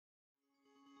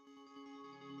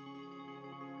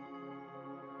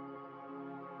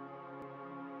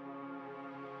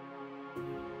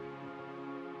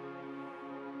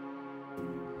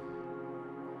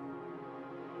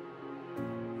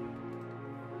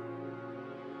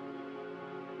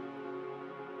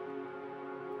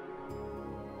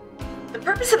The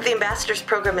purpose of the Ambassadors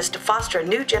program is to foster a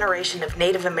new generation of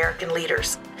Native American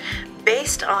leaders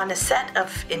based on a set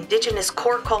of Indigenous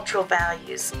core cultural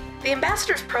values. The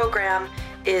Ambassadors program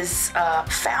is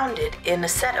founded in a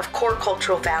set of core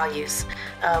cultural values,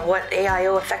 what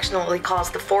AIO affectionately calls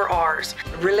the 4 R's.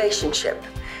 Relationship.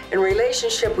 In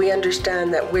relationship, we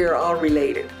understand that we're all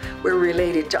related. We're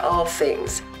related to all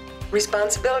things.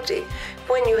 Responsibility.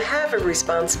 When you have a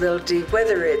responsibility,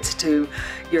 whether it's to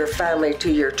your family, to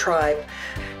your tribe,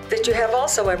 that you have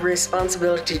also a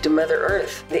responsibility to Mother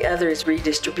Earth. The other is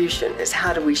redistribution, is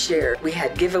how do we share. We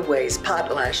had giveaways,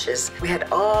 potlatches. We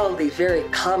had all these very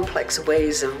complex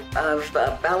ways of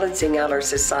balancing out our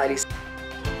societies.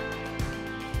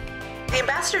 The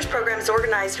Ambassadors program is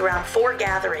organized around 4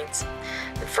 gatherings.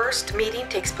 The first meeting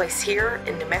takes place here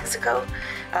in New Mexico,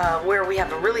 where we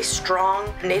have a really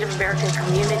strong Native American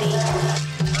community.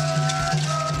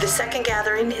 The second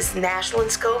gathering is national in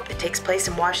scope. It takes place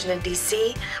in Washington,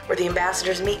 D.C., where the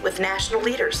ambassadors meet with national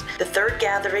leaders. The third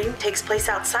gathering takes place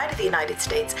outside of the United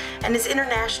States and is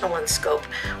international in scope,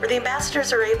 where the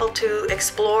ambassadors are able to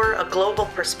explore a global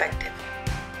perspective.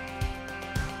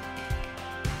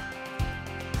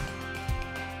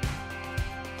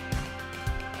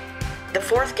 The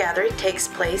fourth gathering takes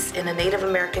place in a Native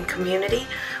American community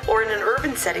or in an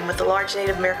urban setting with a large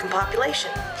Native American population.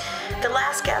 The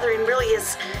last gathering really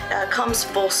comes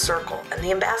full circle, and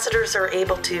the ambassadors are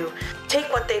able to take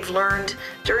what they've learned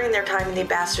during their time in the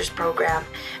Ambassadors program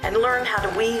and learn how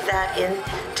to weave that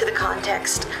into the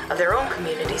context of their own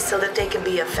communities so that they can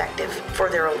be effective for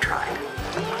their own tribe.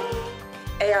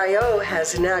 AIO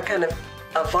has now kind of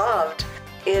evolved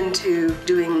into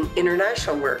doing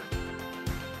international work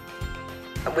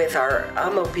with our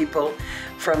AMO people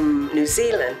from New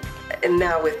Zealand, and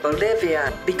now with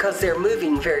Bolivia, because they're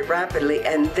moving very rapidly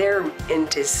and they're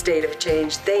into state of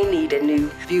change. They need a new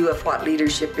view of what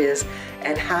leadership is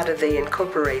and how do they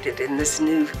incorporate it in this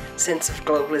new sense of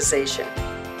globalization.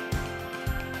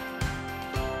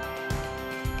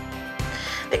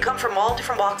 They come from all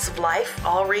different walks of life,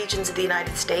 all regions of the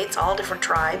United States, all different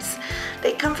tribes.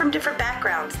 They come from different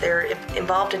backgrounds. They're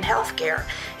involved in healthcare,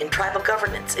 in tribal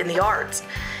governance, in the arts.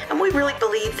 And we really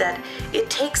believe that it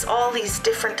takes all these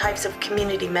different types of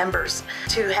community members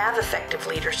to have effective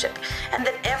leadership, and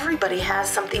that everybody has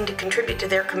something to contribute to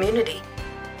their community.